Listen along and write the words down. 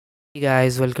Hey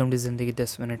guys, welcome to Zindagi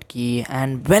 10 Minute Ki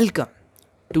and welcome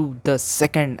to the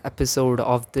second episode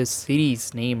of this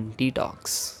series named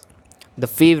Detox. The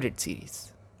favorite series.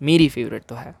 मेरी favorite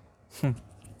तो है.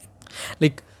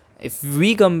 Like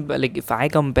if I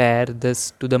compare this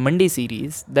to the Monday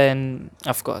series, then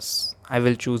of course I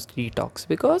will choose Detox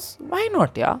because why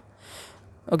not, yeah?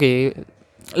 Okay,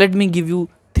 let me give you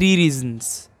three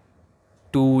reasons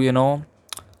to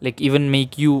like even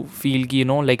make you feel ki,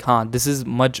 like this is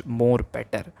much more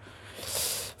better.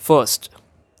 First,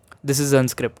 this is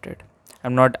unscripted.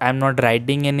 I'm not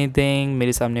writing anything.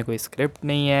 मेरे सामने कोई script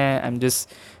नहीं है. I'm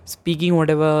just speaking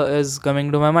whatever is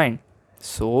coming to my mind.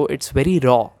 So it's very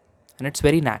raw and it's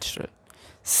very natural.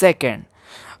 Second,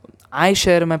 I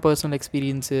share my personal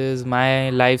experiences, my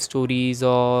life stories,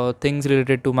 or things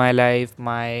related to my life,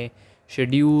 my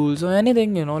schedules, or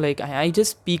anything, like I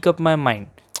just speak up my mind.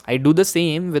 I do the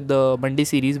same with the Monday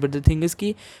series, but the thing is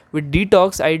ki with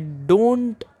Detox, I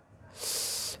don't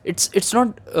it's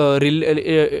not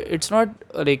it's not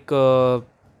like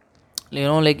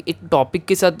like एक topic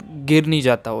के साथ गिर नहीं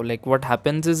जाता हो. Like what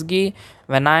happens is कि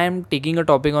when I am taking a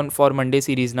topic on for Monday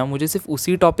series ना, मुझे सिर्फ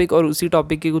उसी टॉपिक और उसी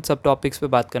टॉपिक के कुछ सब टॉपिक्स पे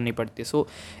बात करनी पड़ती है. सो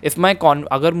इफ़ माई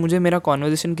अगर मुझे मेरा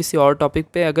कॉन्वर्जेसन किसी और टॉपिक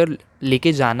पे अगर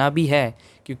लेके जाना भी है,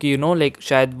 क्योंकि लाइक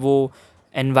शायद वो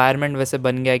एनवायरनमेंट वैसे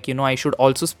बन गया है कि I should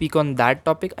also speak on that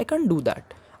topic, I can do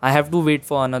that. I have to wait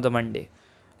for another Monday.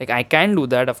 Like I can do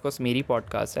that, of course, मेरी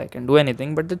podcast I can do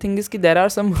anything, but the thing is कि there are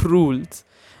some rules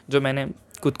जो मैंने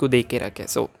खुद को दे के रखे.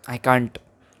 So I can't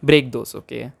break those,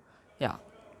 okay? Yeah,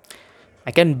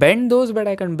 I can bend those but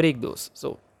I can break those,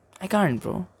 so I can't,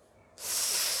 bro.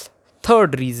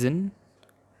 Third reason,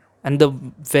 and the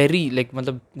very like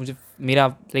मतलब मुझे मेरा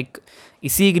like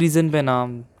इसी एक reason पे ना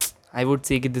I would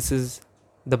say कि this is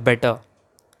the better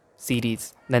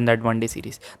series than that one day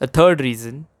series. The third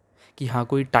reason कि हाँ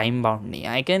कोई टाइम बाउंड नहीं है.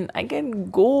 आई कैन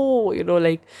गो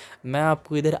लाइक मैं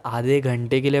आपको इधर आधे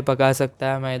घंटे के लिए पका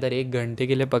सकता है, मैं इधर एक घंटे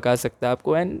के लिए पका सकता है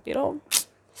आपको. And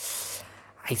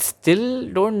I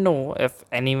still don't know if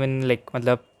anyone like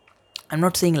मतलब I am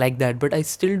not saying like that, but I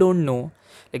still don't know.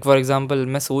 Like for example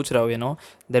मैं सोच रहा हूँ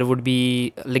there would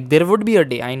be a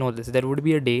day, I know this, there would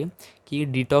be a day कि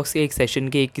detox के एक session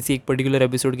के किसी एक पर्टिकुलर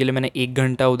एपिसोड के लिए मैंने एक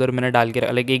घंटा उधर मैंने डाल के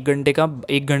लाइक एक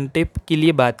घंटे के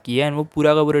लिए बात की है एंड वो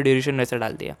पूरा का पूरा ड्यूरेशन वैसे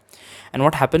डाल दिया. And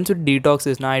what happens with detox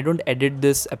is ना, I don't edit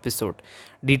this episode.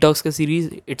 Detox का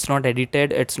series it's not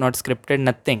edited, it's not scripted,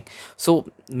 nothing. So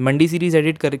Monday series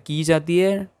edit कर की जाती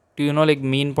है टू लाइक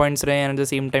मेन पॉइंट्स रहे and at the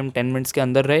same time 10 minutes के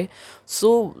अंदर रहे.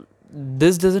 So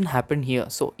this doesn't happen here.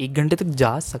 So एक घंटे तक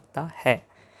जा सकता है.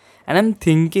 एंड आई एम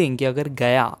थिंकिंग कि अगर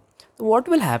गया तो what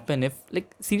will happen if like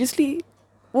seriously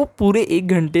वो पूरे एक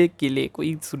घंटे के लिए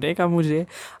कोई सुनेगा मुझे.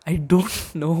 आई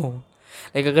डोंट नो.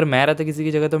 लाइक अगर मैं रहता किसी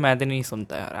की जगह तो मैं तो नहीं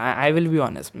सुनता यार. आई विल बी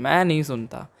ऑनेस्ट, मैं नहीं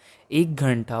सुनता. एक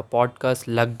घंटा पॉडकास्ट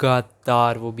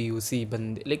लगातार, वो भी उसी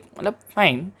बंदे लाइक मतलब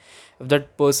fine if that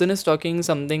person is talking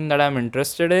something that I am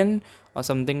interested in और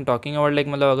समथिंग टॉकिंग अबाउट लाइक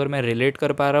मतलब अगर मैं रिलेट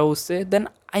कर पा रहा हूँ उससे, then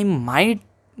I might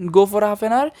go for half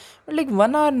an hour, but like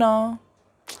 1 hour now,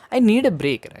 I need a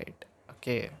break, right?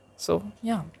 Okay, so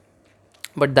yeah,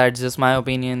 but that's just my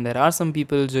opinion. There are some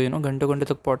people जो घंटों घंटे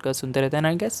तक podcast सुनते रहते हैं,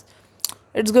 and I guess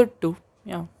it's good too.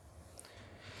 Yeah.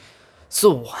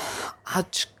 So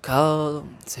आज का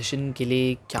session के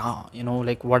लिए क्या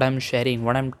like what I'm sharing,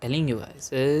 what I'm telling you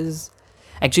guys is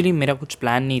actually मेरा कुछ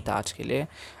प्लान नहीं था आज के लिए.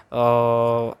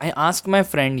 I ask my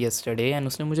friend yesterday and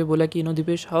उसने मुझे बोला कि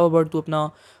दीपेश, हाउ अबाउट तू अपना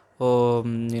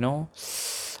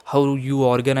how you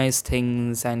organize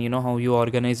things and how you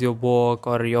organize your work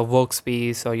or your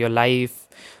workspace or your life,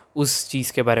 उस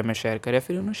चीज़ के बारे में शेयर करें.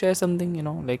 फिर share something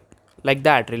like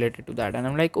that related to that, and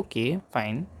I'm like okay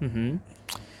fine.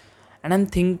 And I'm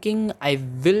thinking I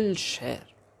will share,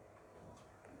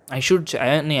 I should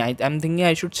share, I'm thinking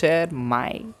I should share my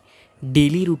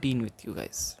daily routine with you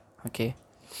guys. Okay.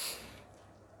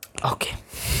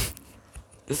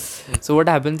 So what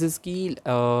happens is कि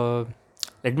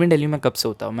let me tell you मैं कब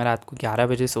सोता हूँ. मैं रात को 11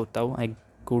 बजे सोता हूँ. I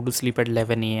go to sleep at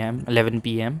 11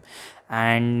 p.m.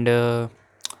 And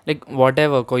like what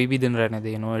ever, कोई भी दिन रहने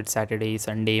दे, it's Saturday,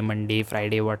 Sunday, Monday,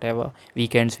 Friday, whatever,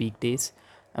 weekends, weekdays,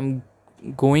 I am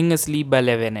going asleep by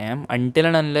 11 a.m.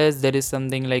 until and unless there is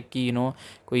something like कि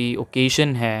कोई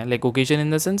occasion है, like occasion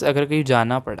in the sense अगर कहीं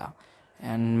जाना पड़ा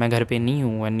एंड मैं घर पे नहीं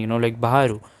हूँ एंड लाइक बाहर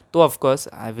हूँ, तो of course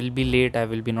I will be late, I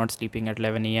will be not sleeping at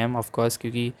 11 a.m. Of course,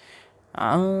 क्योंकि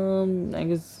I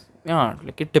guess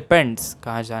like it depends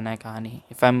कहाँ जाना है कहाँ नहीं.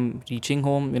 If I am reaching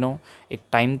home एक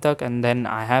टाइम तक and then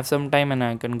I have some time and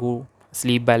I can go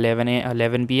sleep by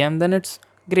 11 p.m. then it's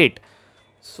great.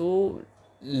 So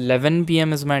 11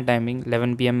 p.m. is my timing.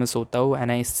 11 p.m. में सोता हूँ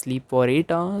and I sleep for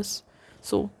 8 hours.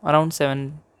 So around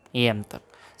 7 a.m. तक.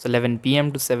 So 11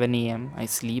 p.m. to 7 a.m. I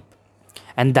sleep.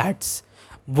 And that's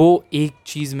वो एक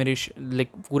चीज़ मेरे like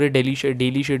पूरे daily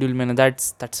schedule में ना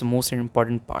that's the most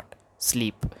important part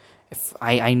sleep. if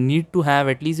I need to have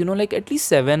at least like at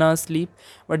least 7 hours sleep.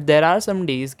 But there are some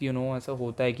days कि ऐसा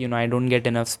होता है कि I don't get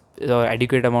enough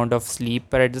adequate amount of sleep,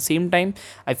 but at the same time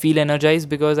I feel energized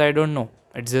because I don't know,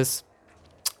 it's just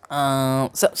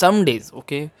some days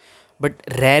okay. But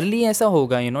rarely ऐसा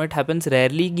होगा it happens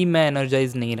rarely कि मैं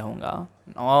energise नहीं रहूँगा.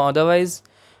 Otherwise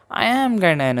I am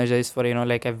kind of energized for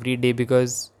like every day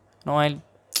because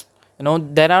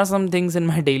there are some things in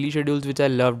my daily schedules which I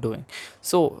love doing.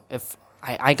 So if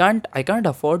I can't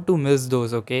afford to miss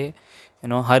those. Okay,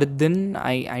 हर दिन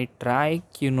I try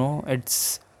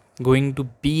it's going to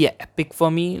be epic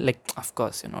for me. Like of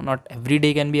course not every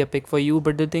day can be epic for you,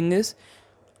 but the thing is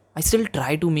I still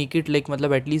try to make it like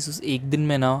मतलब at least उस एक दिन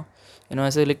में ना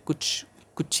ऐसे like कुछ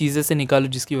चीज़ें से निकालो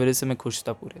जिसकी वजह से मैं खुश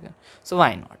था पूरे दिन. सो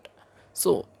वाई नॉट.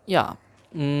 सो या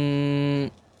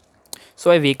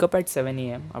so I wake up at 7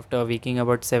 a.m. After waking up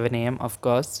at 7 a.m. of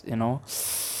course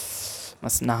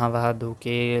मस्त नहा वहा धो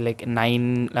के लाइक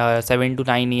 7 to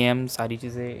 9 a.m. सारी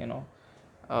चीज़ें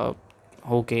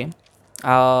होके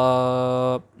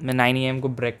मैं 9 a.m. को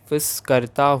ब्रेकफास्ट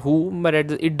करता हूँ.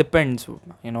 But it depends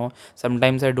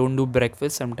sometimes I don't do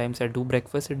breakfast, sometimes I do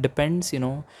breakfast. It depends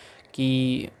कि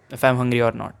इफ़ आई एम हंग्री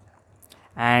और not.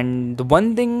 And the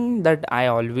one thing that I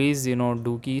always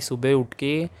do कि सुबह उठ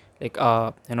के लाइक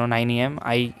 9 a.m.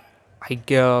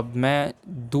 मैं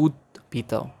दूध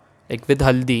पीता हूँ लाइक विद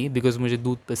हल्दी बिकॉज मुझे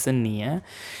दूध पसंद नहीं है.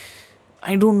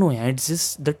 आई डोंट नो यार, it's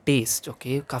just the taste.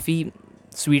 Okay, काफ़ी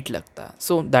स्वीट लगता है.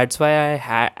 So that's why I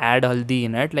add हल्दी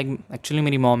इन इट. लाइक एक्चुअली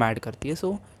मेरी मॉम ऐड करती है.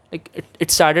 So like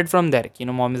it started from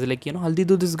there mom is like हल्दी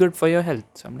दूध is good for your health.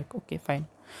 So I am like okay fine,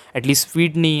 at least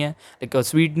sweet नहीं है, like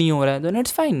sweet नहीं हो रहा है, देन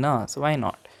इट्स फाइन ना. So why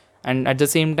not. And at the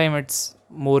same time it's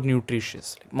more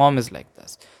nutritious. Mom is like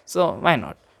this, so why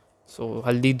not. So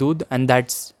हल्दी दूध and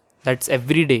that's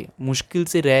every day. मुश्किल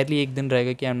से रेयरली एक दिन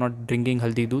रहेगा कि आई एम नॉट ड्रिंकिंग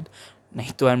हल्दी दूध,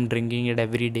 नहीं तो I am drinking it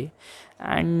every day.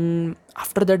 And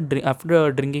after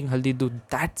drinking haldi doodh,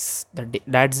 that's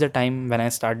the time when I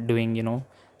start doing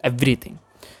everything.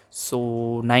 So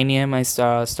 9 a.m. I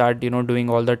start doing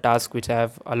all the tasks which I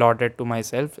have allotted to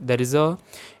myself. There is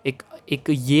एक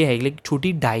ये है like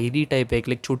छोटी diary type है, एक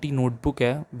like छोटी notebook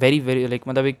है, very very like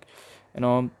मतलब एक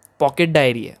पॉकेट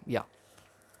डायरी है या.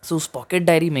 सो उस पॉकेट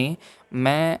डायरी में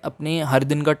मैं अपने हर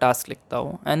दिन का टास्क लिखता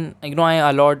हूँ. And I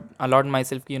allot my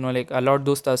self कि like allot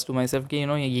those task to myself कि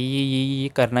ये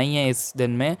करना ही है इस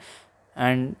दिन में.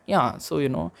 एंड या सो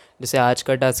जैसे आज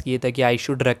का टास्क ये था कि I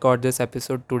should record this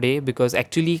episode today because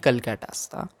actually कल का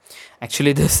टास्क था.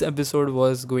 Actually this episode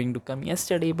was going to come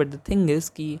yesterday, but the thing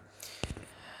is कि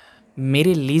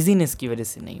मेरे लेजीनेस की वजह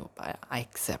से नहीं हो पाया. I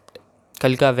accept.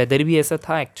 कल का वेदर भी ऐसा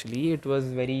था. Actually it was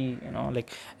very like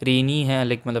rainy है,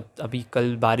 लाइक मतलब अभी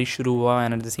कल बारिश शुरू हुआ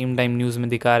and at the same time news में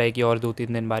दिखा रहा है कि और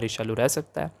 2-3 दिन बारिश चालू रह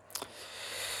सकता है.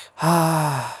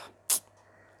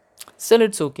 Still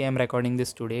it's okay, I am recording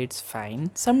this today, it's fine.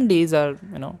 Some days are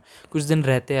कुछ दिन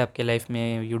रहते हैं आपके लाइफ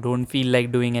में you don't feel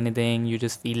like doing anything, you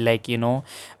just feel like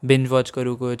binge watch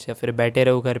करो कुछ, या फिर बैठे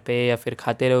रहो घर पे, या फिर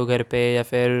खाते रहो घर पे, या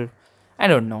फिर I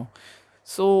don't know.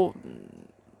 So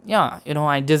yeah,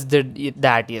 I just did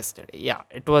that yesterday. Yeah,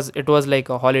 it was like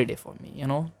a holiday for me.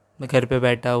 मैं घर पे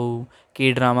बैठा हूँ,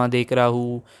 के ड्रामा देख रहा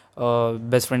हूँ,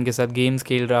 बेस्ट फ्रेंड के साथ गेम्स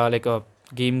खेल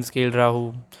रहा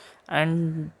हूँ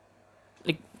and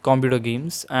like computer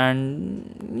games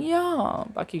and या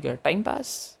बाकी क्या टाइम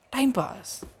पास.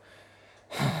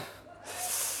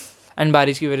 एंड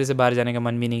बारिश की वजह से बाहर जाने का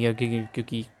मन भी नहीं किया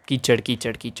क्योंकि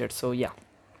कीचड़. सो या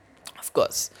of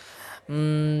course.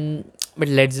 But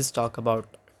let's just talk about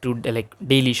like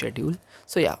daily schedule.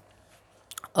 So yeah,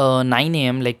 9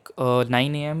 a.m. like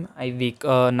 9 a.m. I wake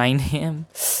 9 a.m.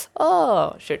 Oh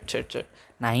shit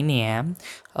 9 a.m.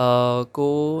 को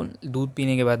दूध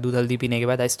पीने के बाद, दूध हल्दी पीने के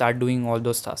बाद I start doing all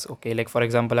those task. Okay, like for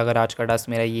example अगर आज का टास्क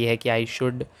मेरा ये है कि I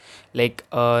should like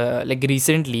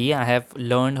recently I have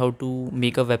learn how to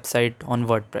make a website on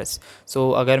WordPress. So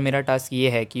अगर मेरा टास्क ये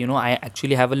है कि I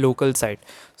actually have a local site.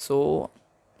 So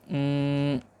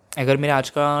अगर मेरा आज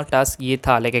का टास्क ये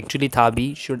था, लाइक एक्चुअली था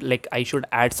भी, I should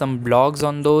add some blogs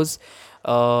on those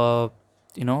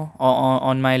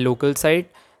on my local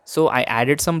site. So I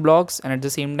added some blogs and at the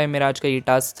same time मेरा आज का ये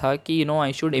टास्क था कि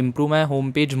I should improve my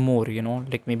home page more,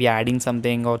 like maybe adding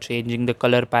something और changing the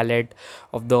colour palette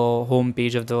of the home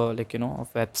page of the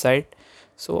of website.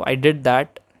 So I did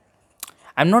that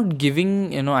I am not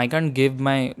giving, I can't give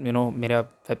my, मेरा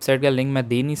website का link मैं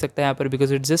दे नहीं सकता यहाँ पर,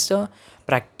 because it's just a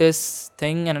practice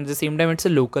thing, and at the same time it's a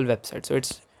local website, so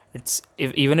it's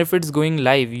even if it's going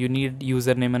live, you need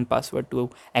username and password to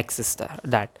access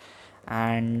that.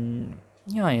 And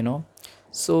yeah,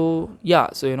 so yeah,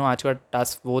 so आज का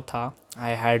task वो था.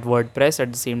 I had WordPress, at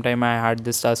the same time I had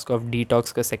this task of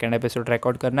detox का second episode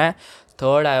record करना है.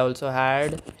 Third, I also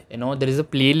had, there is a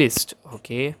playlist,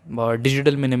 okay,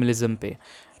 digital minimalism पे.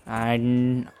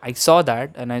 And I saw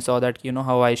that,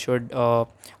 how I should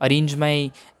arrange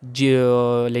my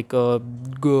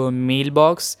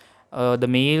mailbox, the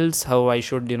mails, how I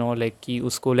should, कि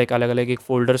उसको like अलग अलग एक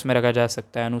folders में रखा जा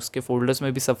सकता है, and उसके folders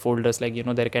में भी सब folders, like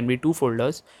there can be two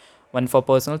folders, one for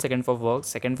personal, second for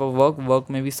work. Second for work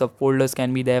में भी सब folders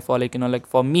can be there for like like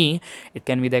for me it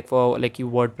can be there for like कि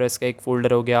WordPress का एक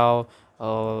folder हो गया,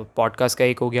 podcast का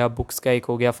एक हो गया, बुक्स का एक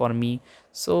हो गया फॉर मी.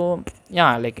 सो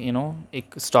या लाइक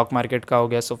एक स्टॉक मार्केट का हो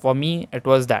गया. So for me it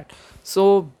was that. So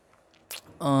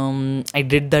I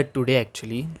did that today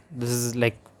actually. This is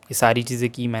like ये सारी चीज़ें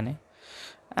की मैंने.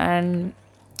 एंड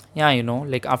या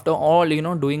like after all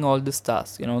doing all this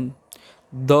task,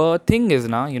 the thing is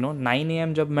ना 9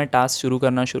 AM जब मैं टास्क शुरू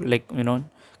करना लाइक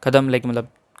ख़त्म लाइक मतलब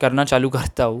करना चालू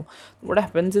करता हूँ, व्हाट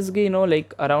हैपेंस इज़ कि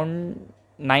लाइक अराउंड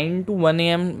 9 to 1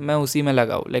 AM मैं उसी में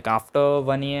लगा हूँ. Like after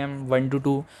 1 AM 1 to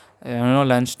 2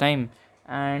 lunch time.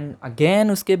 And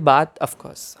again उसके बाद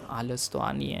ऑफकोर्स आलस तो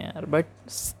आनी है यार, but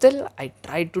still I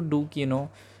try to do कि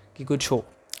कि कुछ हो.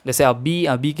 जैसे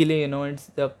अभी के लिए इट्स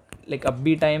द लाइक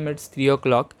अभी time it's 3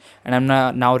 o'clock and I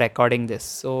am now recording this.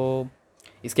 सो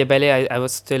इसके पहले I was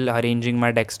still arranging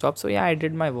my desktop. सो या आई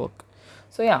डिड माई वर्क.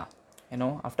 सो या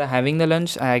after having the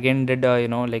lunch I again did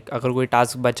like अगर कोई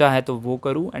टास्क बचा है तो वो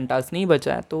करूँ, एंड टास्क नहीं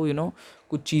बचा है तो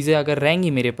कुछ चीज़ें अगर रहेंगी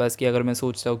मेरे पास कि अगर मैं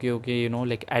सोचता हूँ कि okay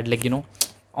like and like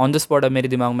on the spot अब मेरे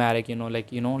दिमाग में आ रहा है कि like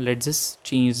let's just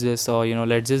change this, और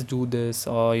लेट्स जस्ट डू दिस,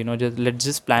 और just let's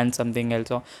just plan something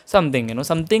else, और something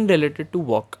something related to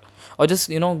work, or just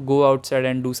go outside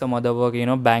and do some other work,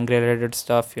 bank related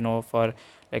stuff, for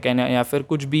like, and या फिर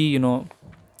कुछ भी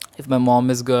if my mom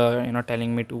is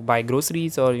telling me to buy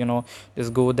groceries, or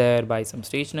just go there, buy some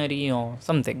stationery or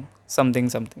something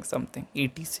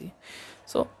etc.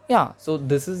 So yeah, so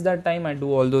this is that time I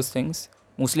do all those things.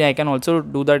 Mostly I can also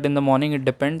do that in the morning, it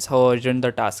depends how urgent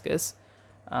the task is.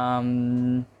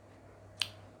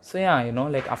 So yeah,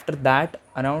 like after that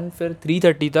around फिर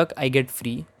 3:30 तक I get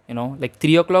free, like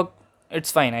 3 o'clock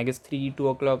it's fine, I guess 2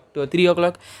 o'clock to 3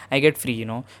 o'clock I get free,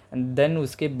 and then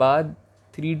उसके बाद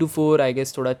 3 to 4 I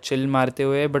guess थोड़ा chill मारते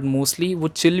हुए, but mostly वो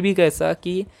chill भी कैसा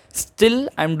कि still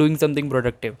I'm doing something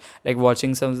productive, like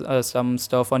watching some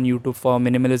stuff on YouTube for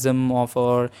minimalism, or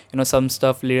for some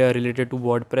stuff related to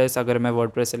WordPress. अगर मैं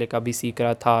WordPress से लेकर अभी सीख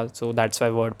रहा था, so that's why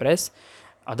WordPress,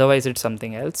 otherwise it's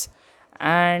something else.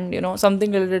 And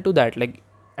something related to that, like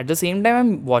at the same time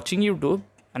I'm watching YouTube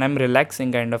and I'm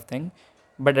relaxing kind of thing,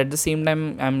 but at the same time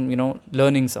I'm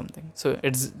learning something, so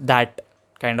it's that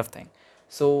kind of thing.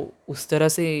 So उस तरह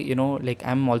से like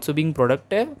I'm also being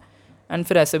productive, and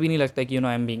फिर ऐसा भी नहीं लगता कि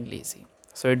I'm being lazy.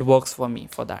 So it works for me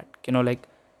for that, like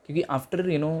क्योंकि after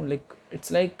like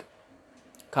it's like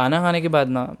खाना खाने के बाद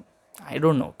ना, I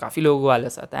don't know, काफ़ी लोगों को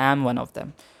आलस आता है. I am one of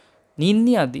them. नींद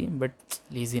नहीं आती but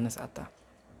laziness आता.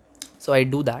 So I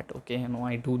do that, okay,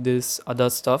 I do this other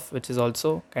stuff which is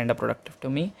also kind of productive to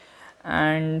me.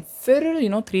 And फिर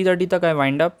 3:30 तक I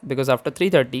wind up, because after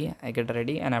 3:30 I get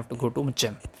ready and I have to go to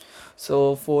gym. So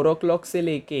 4 o'clock से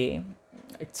लेके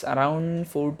it's around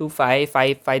 4 to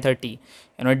 5:30.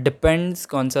 It depends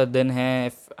कौन सा दिन है.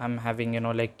 If I'm having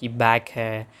like कि back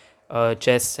है,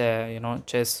 chest है,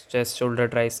 chest shoulder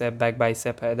tricep back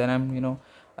bicep है, then I'm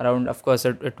around, of course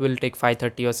it will take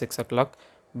 5:30 or 6 o'clock.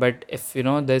 But if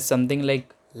there's something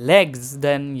like legs,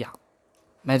 then yeah,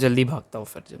 मैं जल्दी भागता हूँ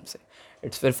फिर जिम से.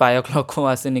 इट्स फिर 5 o'clock को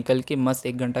वहाँ से निकल के मस्त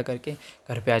 1 घंटा करके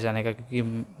घर पे आ जाने का,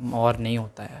 क्योंकि और नहीं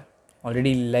होता है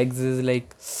ऑलरेडी. लेग्स इज़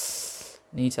लाइक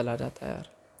नहीं चला जाता है यार.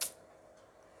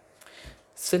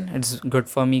 Still it's good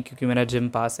for me क्योंकि मेरा जिम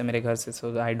पास है मेरे घर से,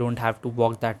 so I don't have to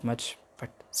walk that much, but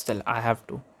still I have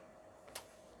to.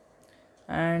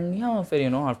 And yeah,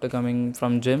 फिर after coming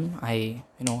from gym I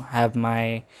have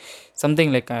my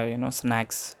something like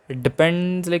snacks. It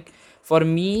depends, like for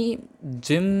me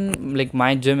gym, like my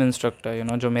gym instructor,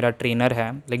 जो मेरा trainer है,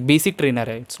 like basic trainer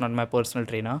है, it's not my personal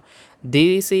trainer.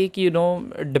 They say कि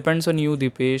it depends on you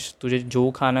Dipesh, तुझे जो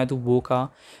खाना है तू वो खा.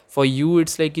 For you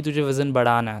it's like कि तुझे वज़न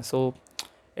बढ़ाना है. So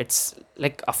it's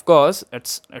like, of course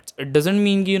it doesn't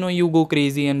mean कि you go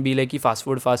crazy and be like कि fast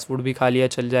food भी खा लिया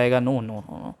चल जाएगा.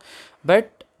 No.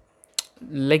 But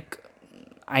like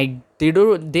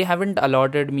they haven't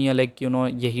allotted me like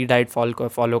यही diet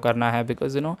follow करना है,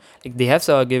 because like they have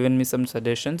given me some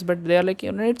suggestions, but they are like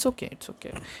it's okay.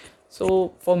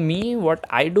 So for me what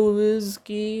I do is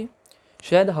कि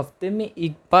शायद हफ्ते में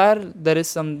एक बार there is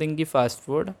something कि fast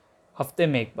food हफ्ते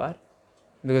में एक बार,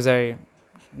 because I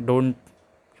don't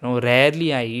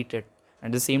rarely I eat it.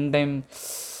 At the same time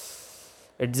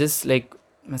it's just like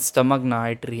my stomach now,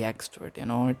 it reacts to it,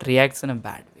 it reacts in a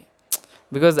bad way,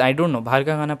 because I don't know, बाहर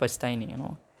का खाना पचता ही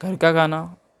नहीं, घर का खाना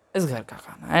is घर का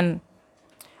खाना, and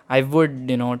I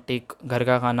would take घर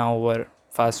का खाना over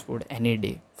fast food any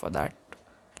day for that.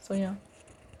 So yeah,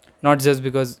 not just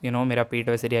because मेरा पेट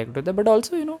वैसे react होता है, but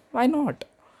also why not,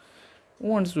 who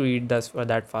wants to eat this for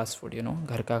that fast food,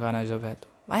 घर का खाना जब है तो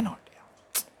why not,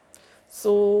 yeah.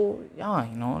 So yeah,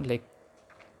 like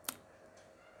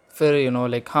फिर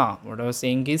like हाँ, what I was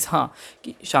saying is हाँ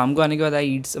कि शाम को आने के बाद I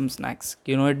eat some snacks,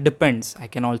 it depends. I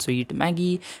can also eat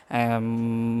Maggi,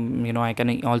 I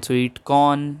can also eat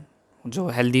corn जो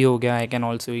healthy हो गया. I can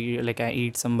also eat, like I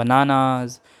eat some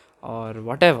bananas or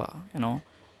whatever,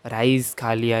 rice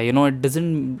खा लिया,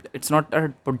 it's not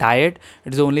a diet.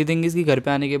 It's the only thing is कि घर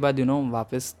पे आने के बाद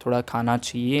वापस थोड़ा खाना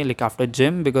चाहिए, like after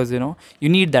gym, because you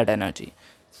need that energy.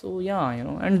 So yeah,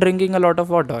 and drinking a lot of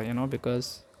water,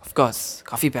 because of course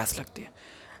काफ़ी प्यास लगती है.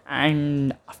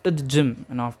 And after the gym,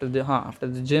 after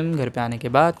the gym घर पे आने के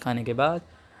बाद, खाने के बाद,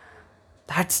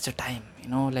 that's the time,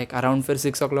 like around फिर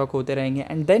 6 o'clock होते रहेंगे,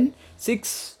 and then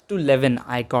 6 to 11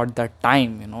 I got the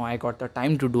time, I got the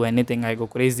time to do anything. I go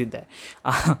crazy there.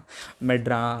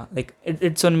 मैं like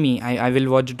it's on me. I will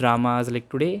watch dramas. Like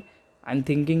today I'm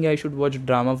thinking I should watch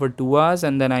drama for 2 hours,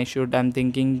 and then I'm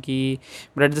thinking कि,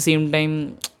 but at the same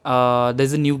time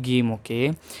there's a new game,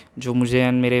 okay, जो मुझे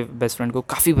and मेरे best friend को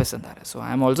काफ़ी पसंद आ रहा है. So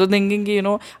I am also thinking कि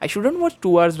I shouldn't watch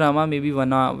 2 hours drama, maybe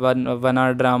 1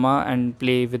 hour drama and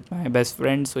play with my best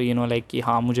friend. So like कि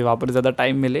हाँ मुझे वहाँ पर ज़्यादा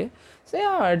टाइम मिले. सो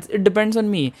या it depends on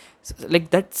me. Like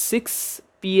that 6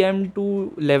 PM to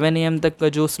 11 AM तक का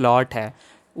जो स्लॉट है,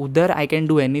 उधर I can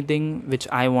do anything which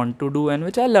I want to do and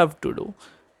which I love to do,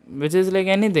 which is like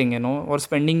anything, or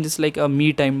spending just like a me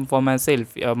time for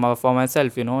myself,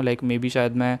 like maybe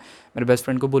शायद मैं मेरे best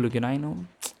friend को बोलूँ कि ना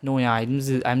no yeah,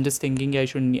 I'm just thinking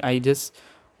I just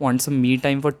want some me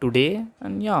time for today,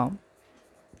 and yeah,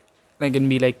 I can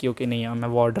be like okay नहीं यार मैं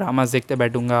वो dramas देखते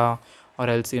बैठूँगा, or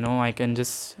else I can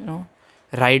just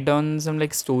write down some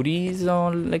like stories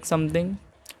or like something,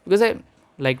 because I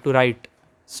like to write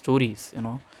stories,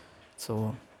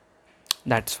 so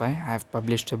that's why I have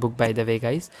published a book, by the way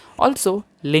guys. Also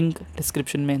link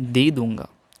description में दे दूँगा,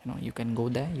 you can go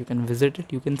there, you can visit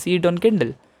it, you can see it on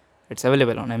Kindle. It's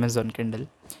available on Amazon Kindle.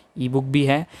 Ebook भी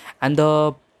है, and the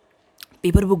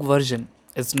paper book version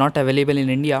is not available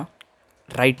in India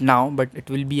right now, but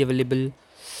it will be available,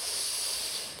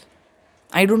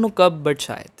 I don't know कब, but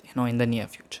शायद in the near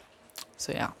future.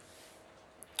 So yeah,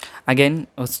 again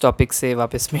उस topic से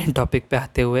वापस main topic पे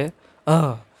आते हुए,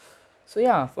 so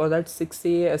yeah, for that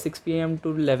 6 PM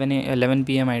to 11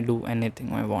 PM I do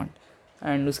anything I want.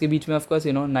 And उसके बीच में of course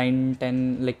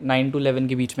 9 to 11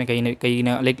 के बीच में कहीं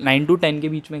ना like 9 to 10 के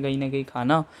बीच में कहीं ना कहीं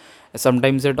खाना.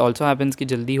 Sometimes it also happens कि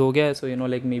जल्दी हो गया, so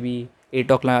like maybe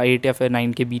 8 या फिर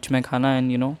 9 के बीच में खाना,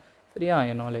 and फिर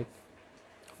yeah like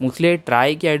mostly I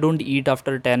try कि I don't eat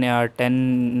after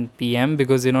 10 PM,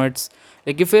 because it's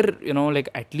like if फिर like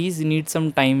at least you need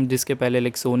some time जिसके पहले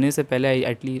like सोने से पहले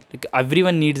at least like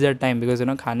everyone needs that time, because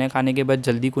खाने के बाद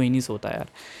जल्दी कोई नहीं सोता यार,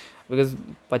 because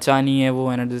पचा नहीं है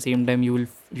वो, and at the same time you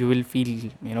will feel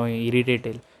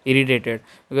irritated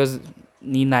because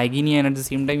नींद आएगी नहीं, and at the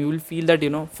same time you will feel that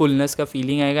fullness का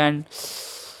feeling आएगा, and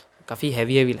काफ़ी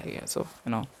heavy लगेगा. So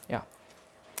yeah,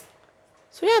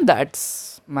 so yeah,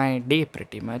 that's my day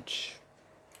pretty much,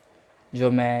 जो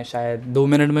मैं शायद 2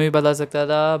 मिनट में भी बता सकता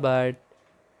था, बट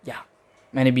या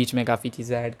मैंने बीच में काफ़ी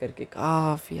चीज़ें ऐड करके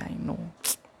काफ़ी, I no.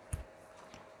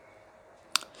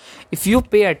 If you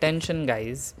pay attention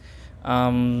guys,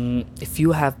 if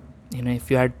you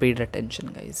had paid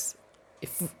attention guys,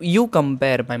 if you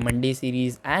compare my Monday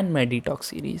series and my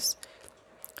detox series,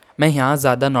 मैं यहाँ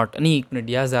ज़्यादा नहीं 1 मिनट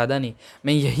या ज़्यादा नहीं,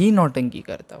 मैं यही नौटंकी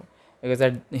करता हूँ, because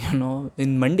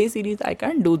in Monday series I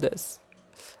can't do this.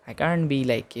 I can't be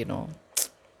like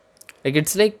like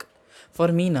it's like for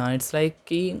me ना, it's like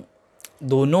कि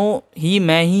दोनों ही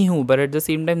मैं ही हूँ, but at the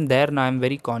same time there ना I'm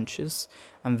very conscious,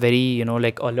 I'm very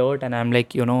like alert, and I'm like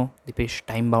Dipesh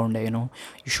time bound है, you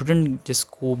shouldn't just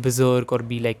go berserk or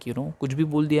be like कुछ भी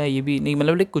बोल दिया, ये भी नहीं,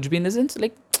 मतलब like कुछ भी in the sense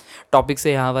like topic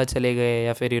से यहाँ वहाँ चले गए,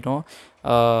 या फिर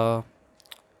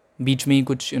बीच में ही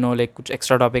कुछ like कुछ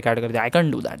एक्स्ट्रा टॉपिक ऐड कर दिया. I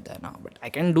can't do that there now, but I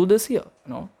can do this here,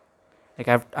 Like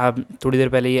I've थोड़ी देर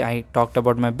पहले I talked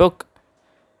about my book,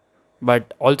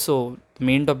 but also the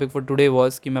main topic for today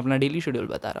was कि मैं अपना daily schedule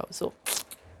बता रहा हूँ. So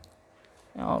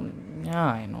yeah,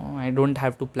 I know I don't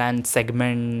have to plan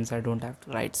segments, I don't have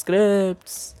to write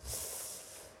scripts,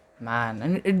 man.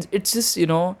 And it's just,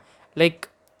 like,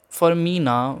 for me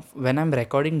now, when I'm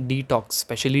recording detox,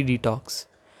 especially detox,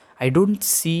 I don't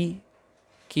see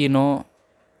कि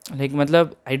like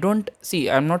matlab, I don't see,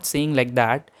 I'm not saying like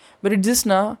that, but it's just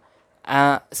now,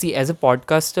 see, as a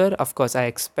podcaster, of course I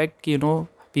expect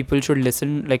people should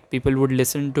listen, like people would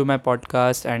listen to my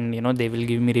podcast, and they will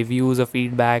give me reviews or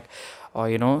feedback, or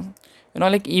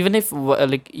like even if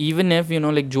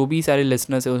like जो भी सारे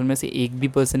listeners है उसमें से एक भी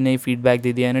person ने feedback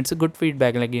दे दिया, and it's a good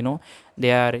feedback, like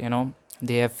they are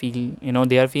they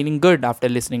are feeling good after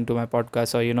listening to my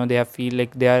podcast, or they have feel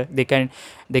like they can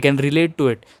relate to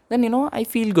it, then I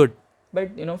feel good. But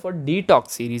for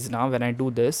detox series now, when I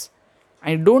do this,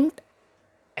 I don't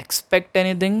expect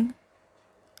anything.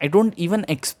 I don't even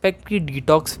expect कि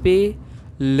detox पे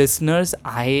listeners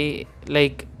आए,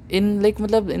 like in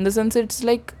the sense, it's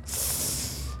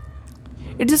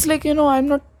just like I'm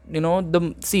not,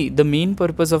 the main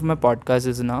purpose of my podcast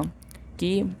is ना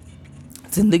कि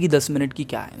ज़िंदगी 10 minute की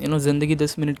क्या है, ज़िंदगी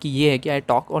 10 मिनट की ये है कि I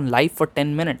talk on life for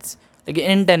 10 minutes, like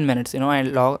in 10 minutes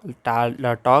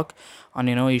I talk on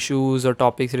issues or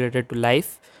topics related to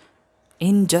life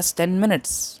in just 10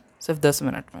 minutes, सिर्फ 10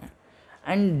 मिनट में.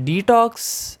 And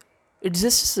detox, it's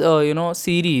just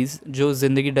series जो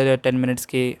ज़िंदगी 10 minutes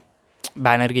के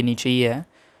बैनर के नीचे ही है,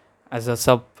 एज अ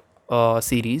सब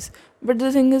series. But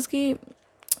the thing is कि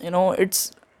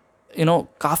इट्स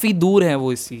काफ़ी दूर है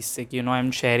वो इस चीज़ से कि I am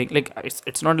sharing, like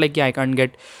it's not like I can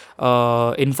get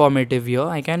informative here.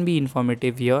 I can be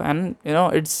informative here, and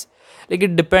it's like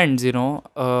it depends,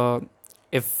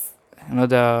 if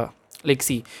the, like,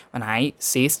 see, when I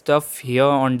say stuff here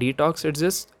on detox, it's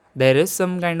just there is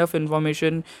some kind of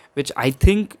information which I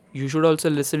think you should also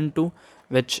listen to,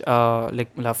 which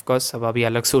like, of course सब अभी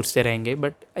अलग सोचते रहेंगे,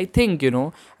 but I think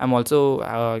I'm also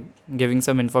giving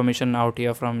some information out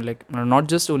here from, like, not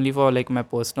just only for like my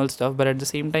personal stuff, but at the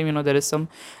same time there is some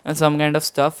kind of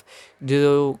stuff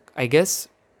जो I guess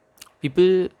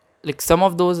people, like, some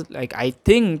of those, like, I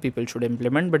think people should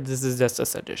implement, but this is just a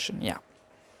suggestion. Yeah.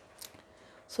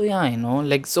 So yeah,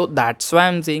 like, so that's why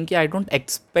I'm saying I don't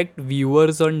expect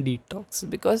viewers on detox,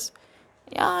 because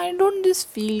yeah, I don't just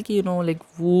feel ki, like,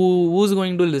 who's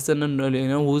going to listen, and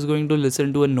who's going to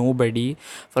listen to a nobody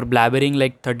for blabbering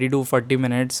like 30 to 40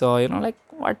 minutes, or like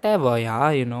whatever.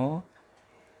 Yeah,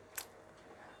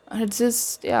 it's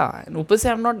just, yeah. And ऊपर से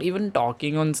I'm not even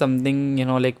talking on something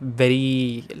like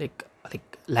very like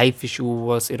life issue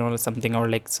was something, or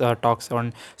like talks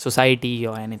on society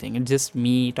or anything. It's just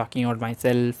me talking about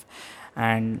myself,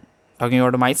 and talking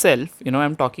about myself,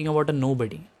 I'm talking about a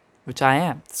nobody, which I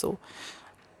am. So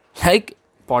like,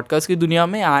 podcast की दुनिया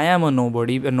में I am a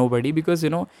nobody because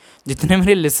जितने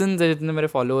मेरे lessons है, जितने मेरे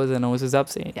followers हैं ना, उस हिसाब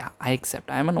से I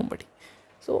accept I am a nobody.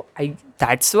 So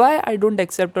that's why I don't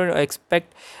accept or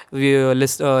expect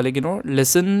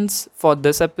listens for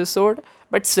this episode,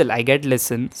 but still I get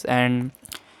listens. And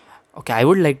okay, I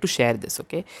would like to share this.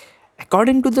 Okay,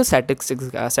 according to the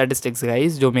statistics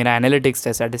guys, जो मेरा analytics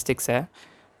है, statistics है,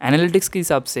 analytics के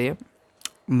हिसाब से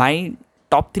my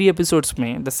top 3 episodes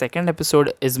में the second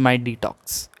episode is my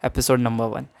detox episode number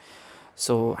 1.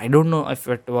 So I don't know if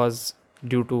it was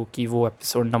due to कि वो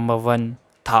episode number 1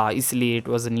 था इसलिए it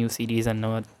was a new series and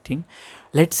everything.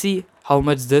 Let's see how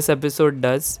much this episode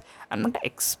does. I'm not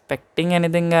expecting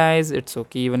anything, guys. It's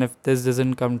okay even if this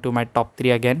doesn't come to my top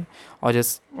 3 again, or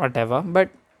just whatever.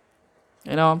 But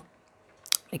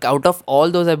like, out of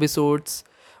all those episodes,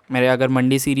 मेरे अगर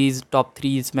मंडी series top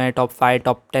 3 में, top 5,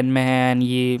 top 10 में है, and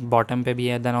ये bottom पे भी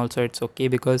है, then also it's okay,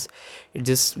 because it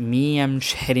just me, I am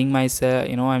sharing my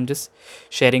self, I am just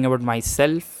sharing about my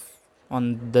self on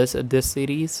this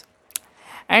series.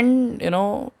 And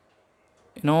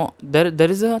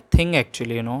there is a thing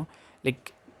actually,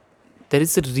 like, there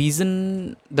is a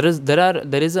reason, there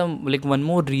is a like one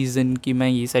more reason कि मैं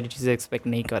ये सारी चीज़ें expect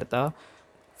नहीं करता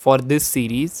for this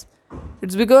series.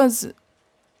 It's because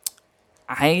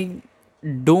I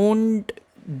don't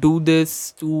do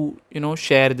this to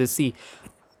share this. See,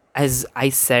 as I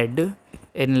said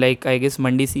in, like, I guess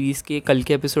Mandi series के कल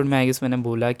के एपिसोड में, I guess मैंने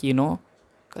बोला कि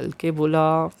कल के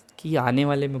बोला कि आने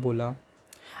वाले में बोला,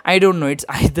 I don't know, it's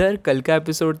either कल का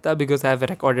एपिसोड था, because I have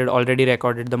already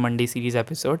recorded the Mandi series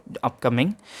episode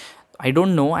upcoming. I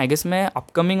don't know, I guess मैं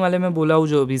अपकमिंग वाले में बोला हूँ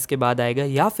जो अभी इसके बाद आएगा,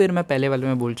 या फिर मैं पहले वाले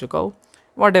में बोल चुका हूँ.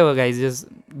 वॉट एवर गाइज, जस्ट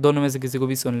दोनों में से किसी को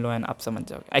भी सुन लो एंड आप समझ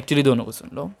जाओगे. एक्चुअली दोनों को सुन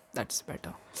लो, दैट्स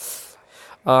बेटर.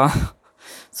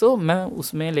 So मैं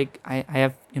उसमें like I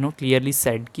have clearly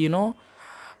said कि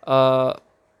uh,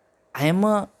 I am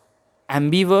a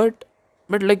ambivert,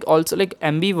 but like also like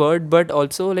ambivert, but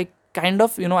also like kind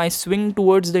of I swing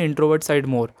towards the introvert side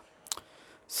more.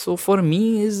 So for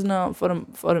me is now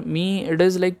for me it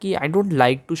is like कि I don't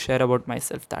like to share about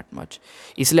myself that much.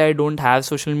 इसलिए I don't have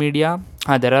social media.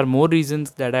 There are more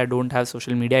reasons that I don't have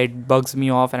social media. It bugs me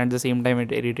off and at the same time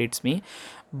it irritates me.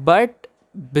 But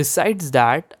besides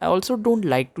that, I also don't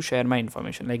like to share my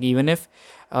information. Like even if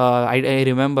I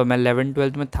remember मैं 11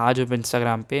 12 में था जब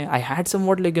Instagram पे I had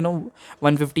somewhat like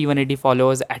 150 180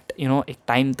 followers at एक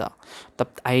time था तब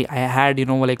I had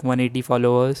like 180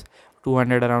 followers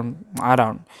 200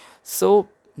 around. So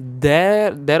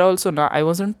there also now I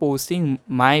wasn't posting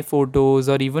my photos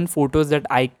or even photos that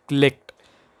I clicked.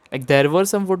 Like there were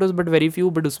some photos but very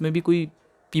few, but उसमें भी कोई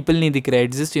people नहीं दिख रहे.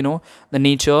 It's just the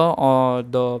nature or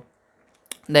the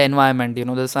environment,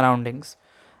 the surroundings.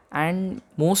 And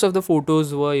most of the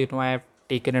photos were I have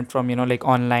taken it from like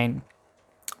online,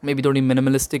 maybe thodi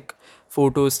minimalistic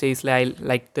photos stays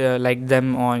like I like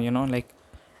them or like.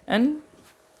 And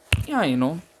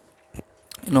yeah,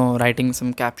 writing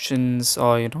some captions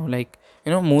or like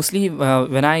mostly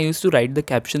when I used to write the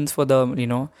captions for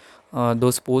the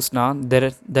those posts now,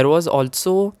 there was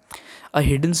also a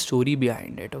hidden story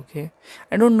behind it. Okay,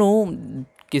 I don't know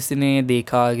किसने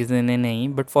देखा किसने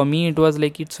नहीं, but for me it was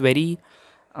like it's very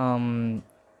um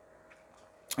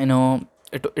you know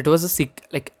it was a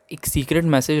like एक secret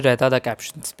message रहता था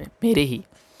captions पे मेरे ही,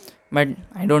 but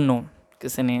I don't know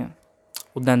किसी ने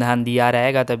उतना ध्यान दिया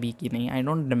रहेगा तभी कि नहीं, आई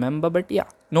डोंट रिमेंबर, बट या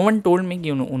नो वन टोल्ड मी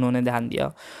कि उन्होंने ध्यान दिया,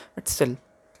 but still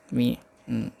me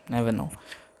never know.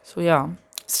 सो या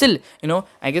स्टिल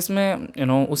आई गेस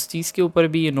मैं उस चीज़ के ऊपर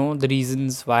भी the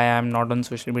reasons why I am not on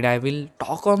social media I will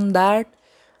talk on that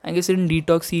I guess in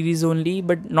detox series only,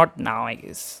 but not now. I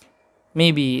guess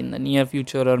may be in the near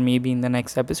future और may be in the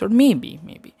next episode, may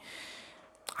be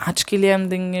आज के लिए I am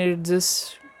thinking it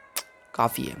just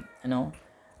काफ़ी है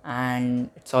and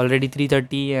it's already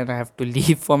 3:30 and I have to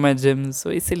leave for my gym,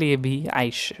 so इसलिए भी I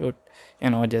should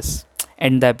just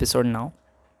end the episode now.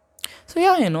 So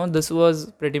yeah, this was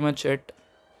pretty much it.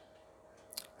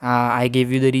 I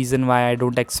gave you the reason why I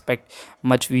don't expect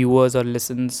much viewers or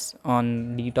listens on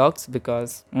Detox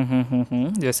because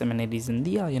जैसे मैंने reason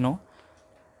दिया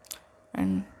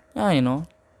and yeah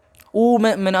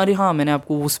मैंने अरे हाँ मैंने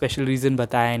आपको वो special reason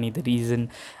बताया नहीं, द रीज़न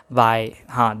वाई.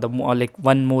 हाँ the like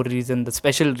one more reason, the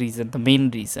special reason, the main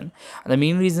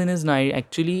reason is ना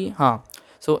एक्चुअली हाँ.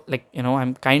 So like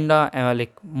I'm kinda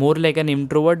like more like an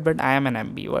introvert, but I am an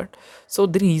ambivert. So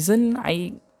the reason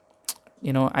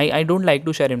I don't like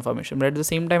to share information, but at the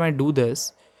same time I do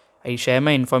this. I share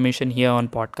my information here on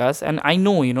podcast, and I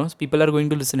know people are going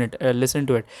to listen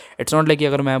to it. It's not like कि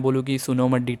अगर मैं बोलूँ कि सुनो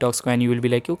मत detox को and you will be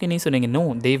like okay नहीं सुनेंगे. No,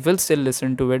 they will still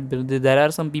listen to it. There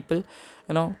are some people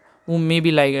who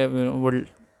maybe like would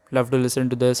love to listen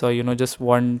to this, or just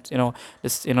want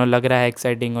just लग रहा है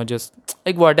exciting, or just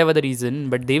like whatever the reason,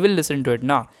 but they will listen to it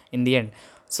now in the end.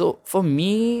 So for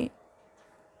me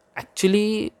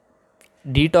actually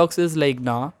detox is like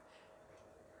now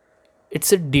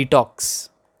it's a detox,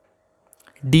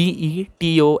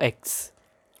 detox.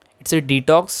 It's a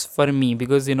detox for me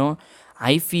because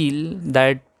I feel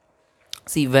that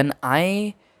see when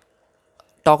I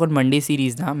talk on Monday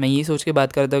series ना मैं ये सोच के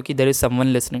बात करता हूँ कि there is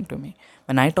someone listening to me.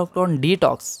 When I talk on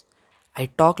detox I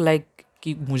talk like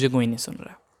कि मुझे कोई नहीं सुन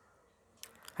रहा.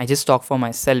 I just talk for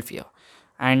myself here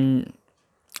and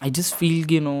I just feel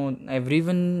कि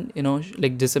everyone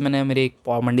like जैसे मैंने मेरे एक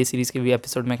मंडे सीरीज़ के भी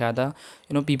एपिसोड में कहा था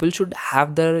people should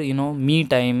have their me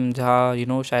time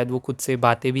जहाँ शायद वो खुद से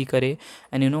बातें भी करे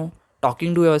and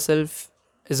talking to yourself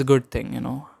is a good thing.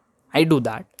 I do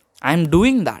that. I'm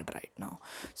doing that right now.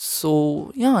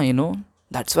 So yeah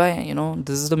that's why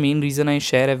this is the main reason I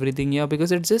share everything here,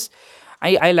 because it's just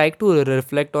I like to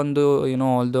reflect on the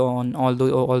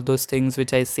all those things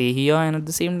which I say here, and at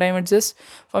the same time it's just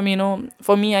for me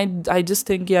for me I just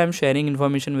think I'm sharing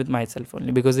information with myself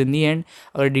only, because in the end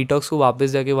अगर detox को वापस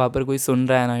जाके वहाँ पर कोई सुन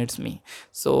रहा है ना, it's me.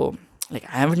 So like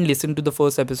I haven't listened to the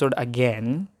first episode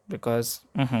again because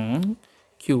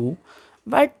Q,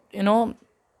 but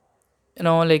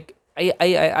like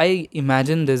I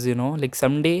imagine this like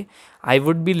someday I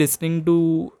would be listening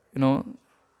to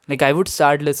like I would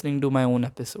start listening to my own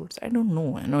episodes. I don't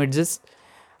know it just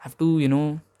have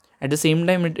to at the same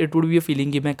time it would be a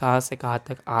feeling कि मैं कहाँ से कहाँ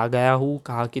तक आ गया हूँ,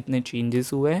 कहाँ कितने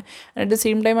changes हुए हैं, and at the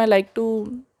same time I like to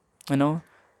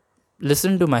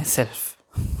listen to myself.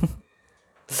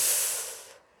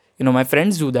 My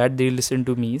friends do that, they listen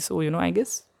to me, so I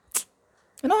guess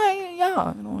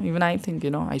even I think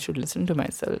I should listen to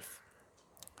myself.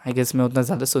 I guess मैं उतना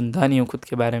ज़्यादा सुनता नहीं हूँ खुद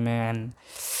के बारे में, and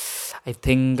I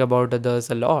think about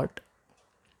others a lot,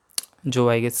 जो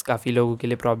आई गेस काफ़ी लोगों के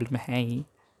लिए प्रॉब्लम है ही.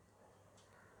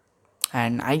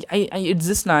 And it's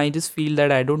just now I just feel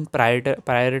that I don't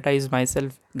prioritize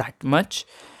myself that much,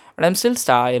 but I'm still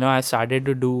I started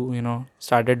to do,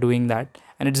 started doing that,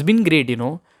 and it's been great.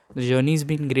 The journey's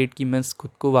been great कि मैं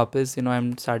खुद को वापस,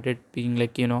 I'm started being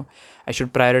like, I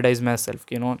should prioritize myself,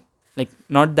 like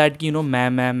not that कि,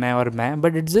 मैं और मैं,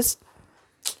 but it's just,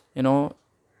 you know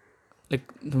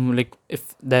like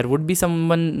if there would be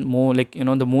someone more, like,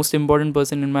 the most important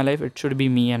person in my life, it should be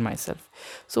me and myself.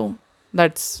 So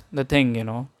that's the thing,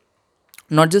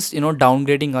 not just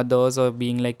downgrading others or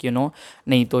being like,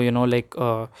 नहीं तो like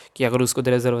कि अगर उसको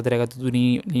तेरा ज़रूरत रहेगा तो तू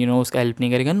नहीं, उसका हेल्प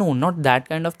नहीं करेगा. No, not that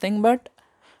kind of thing, but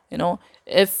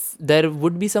if there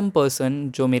would be some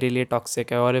person जो मेरे लिए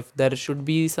toxic है, और if there should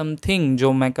be something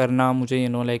जो मैं करना मुझे,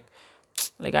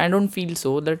 like I don't feel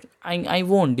so that I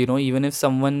won't, even if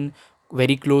someone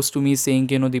very close to me is saying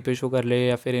कि दीपेश को कर ले,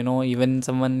 या फिर even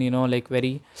someone like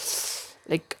very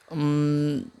like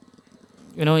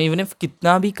even if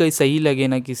कितना भी कहीं सही लगे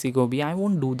ना किसी को भी, I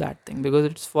won't do that thing because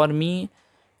it's for me,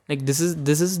 like this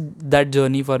is that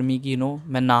journey for me कि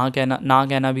मैं ना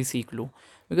कहना भी सीख लूँ,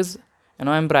 because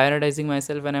I'm prioritizing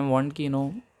myself and I want कि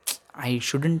I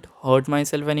shouldn't hurt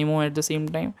myself anymore. At the same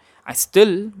time, I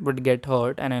still would get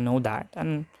hurt, and I know that,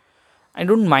 and I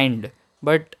don't mind.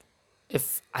 But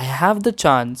if I have the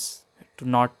chance to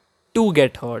not to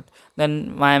get hurt,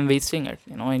 then why I'm wasting it?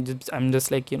 I'm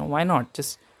just like, why not?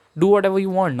 Just do whatever you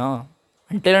want, nah.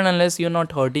 Until and unless you're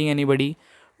not hurting anybody,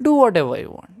 do whatever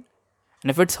you want.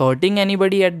 And if it's hurting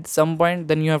anybody at some point,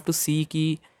 then you have to see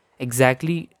कि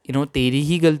exactly, तेरी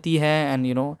ही गलती है,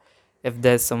 and if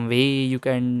there's some way you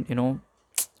can,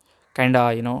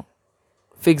 kinda,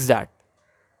 fix that.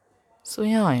 So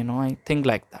yeah, I think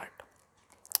like that.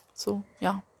 So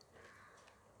yeah,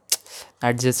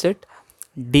 that's just it.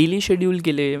 Daily schedule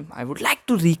के लिए I would like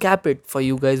to recap it for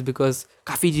you guys, because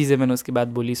काफ़ी चीज़ें मैंने उसके बाद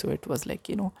बोली, so it was like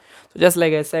so just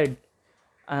like I said,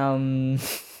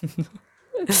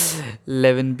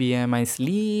 11 p.m. I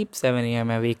sleep, 7 a.m.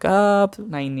 I wake up,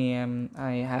 9 a.m.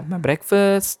 I have my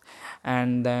breakfast,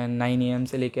 and then 9 a.m.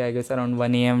 से लेके I guess around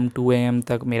 1 a.m. 2 a.m.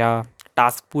 तक मेरा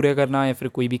टास्क पूरे करना, या फिर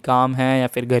कोई भी काम है, या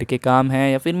फिर घर के काम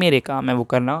है, या फिर मेरे काम है वो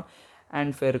करना,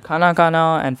 एंड फिर खाना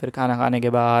खाना, एंड फिर खाना खाने के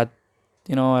बाद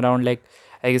around like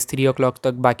I guess 3 o'clock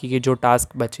तक बाकी के जो टास्क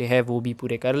बचे हैं वो भी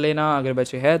पूरे कर लेना, अगर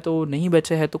बचे हैं तो, नहीं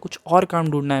बचे हैं तो कुछ और काम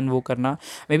ढूंढना एंड वो करना.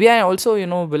 May be I also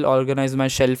will organise my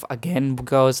shelf again,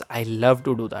 because I love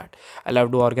to do that. I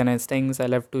love to organise things, I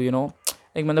love to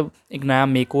एक मतलब एक नया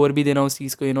मेक ओवर भी देना उस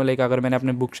चीज़ को, लाइक अगर मैंने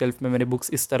अपने बुक शेल्फ में मेरे बुक्स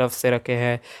इस तरफ से रखे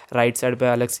हैं, राइट साइड पे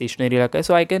अलग स्टेशनरी रखा है,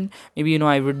 so I can maybe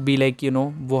I would be like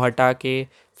वो हटा के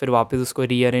फिर वापस उसको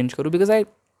रीअरेंज करूँ, because I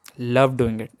love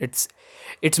doing it.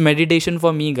 It's meditation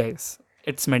for me, guys.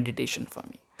 It's meditation for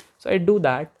me. So I do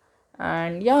that,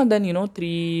 and yeah, then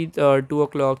 2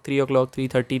 o'clock, 3 o'clock,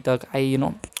 3:30 tak I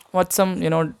watch some,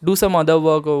 do some other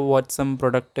work, or watch some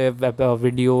productive web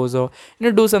videos, or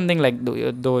do something like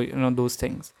those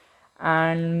things.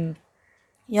 And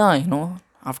yeah,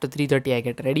 after 3:30 I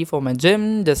get ready for my gym,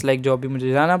 just like जो अभी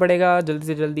मुझे जाना पड़ेगा जल्दी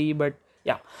से जल्दी, but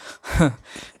yeah.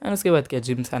 And उसके बाद क्या,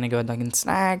 जिम से आने के बाद I can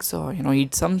snacks, or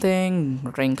eat something,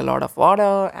 drink a lot of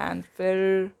water, and फिर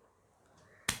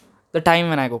the time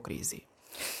when I go crazy.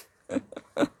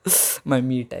 My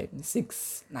me time,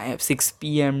 6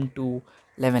 p.m. to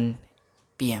 11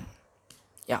 p.m.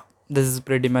 Yeah, this is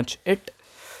pretty much it.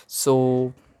 So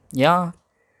yeah,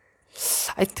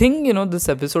 I think this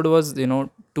episode was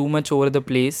too much over the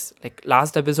place. Like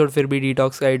last episode फिर भी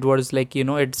detox का, it was like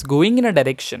it's going in a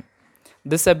direction.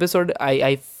 This episode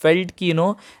I felt कि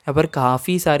यहाँ पर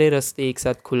काफ़ी सारे रास्ते एक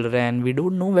साथ खुल रहे हैं, and we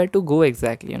don't know where to go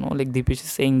exactly, like Deepesh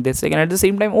is saying this, and at the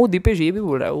same time, oh Deepesh ये भी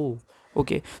बोल रहा है, oh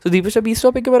okay, so Deepesh अब इस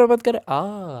topic के बारे में बात कर रहा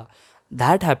है,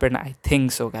 that happened, I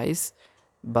think so guys,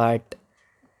 but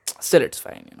still it's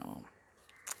fine,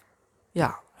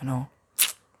 yeah,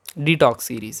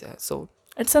 detox series है, so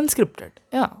it's unscripted,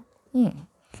 yeah.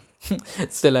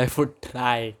 Still I would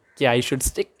try, yeah, I should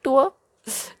stick to a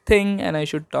thing and I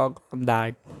should talk on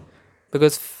that,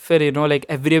 because for like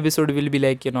every episode will be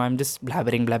like I'm just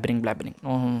blabbering.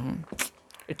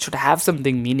 It should have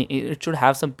something meaning, it should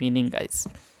have some meaning, guys,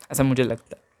 ऐसा मुझे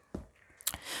लगता है.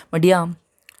 But yeah,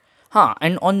 हाँ,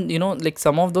 and on like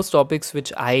some of those topics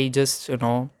which I just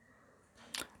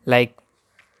like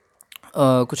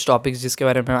कुछ topics जिसके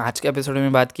बारे में आज के एपिसोड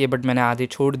में बात की है, बट मैंने आधे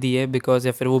छोड़ दिए बिकॉज,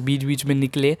 या फिर वो बीच बीच में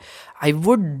निकले, I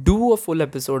would do a full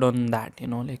episode on that,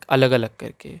 like अलग अलग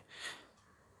करके,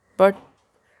 but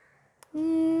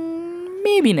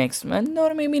maybe next month,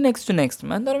 or maybe next to next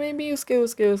month, or maybe uske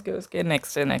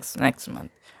next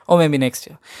month, or maybe next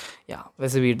year. Yeah,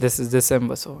 वैसे भी this is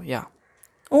December, so yeah.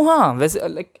 Oh हाँ, वैसे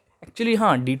like actually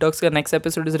हाँ, Detox का next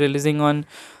episode is releasing on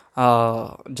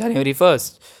January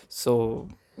 1st. So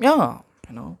yeah,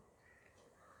 you know.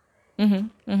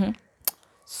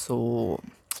 So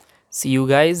see you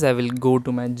guys. I will go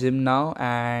to my gym now,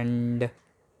 and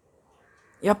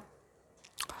yep.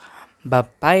 Bye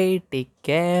bye. Take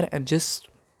care, and just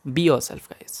be yourself,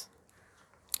 guys.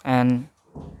 And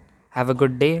have a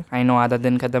good day. I know आधा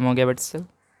दिन खत्म हो गया, but still,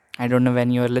 I don't know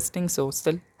when you are listening, so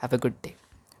still have a good day.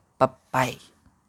 Bye bye.